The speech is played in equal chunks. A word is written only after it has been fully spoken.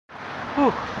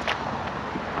Whew.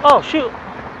 Oh shoot,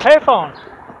 payphone.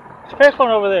 It's a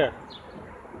payphone over there.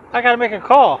 I gotta make a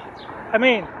call. I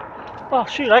mean, oh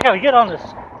shoot, I gotta get on this.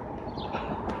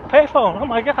 Payphone, oh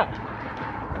my god.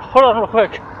 Hold on real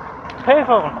quick.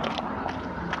 Payphone.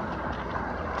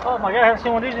 Oh my god, I haven't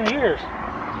seen one of these in years.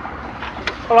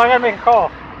 Hold on, I gotta make a call.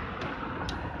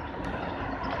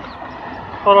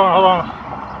 Hold on, hold on.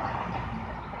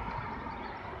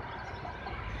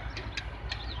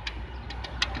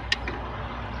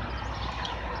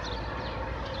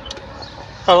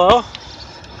 Hello?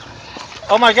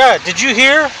 Oh my god, did you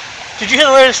hear? Did you hear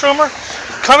the latest rumor?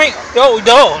 Coming? Oh,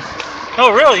 no.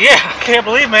 No, really? Yeah, I can't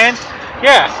believe, man.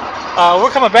 Yeah,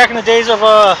 we're coming back in the days of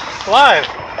live.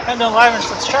 I haven't done live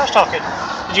since Trash Talking.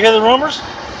 Did you hear the rumors?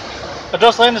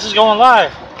 Landis is going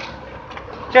live.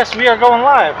 Yes, we are going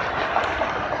live.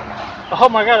 Oh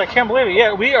my god, I can't believe it.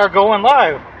 Yeah, we are going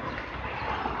live.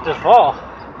 This fall.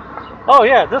 Oh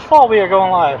yeah, this fall we are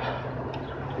going live.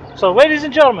 So ladies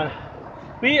and gentlemen,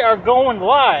 we are going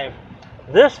live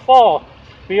this fall.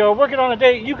 We are working on a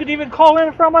date. You could even call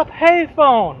in from a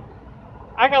payphone.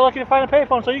 I got lucky to find a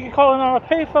payphone, so you can call in on a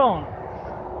payphone.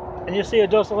 And you'll see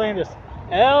Landis.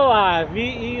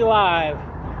 L-I-V-E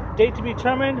live. Date to be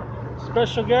determined.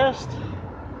 Special guest.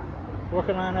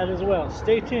 Working on that as well.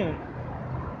 Stay tuned.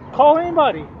 Call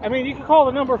anybody. I mean, you can call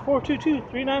the number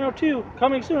 422-3902.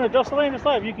 Coming soon at Landis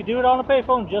Live. You can do it on a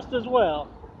payphone just as well.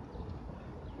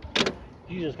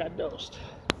 You just got dosed.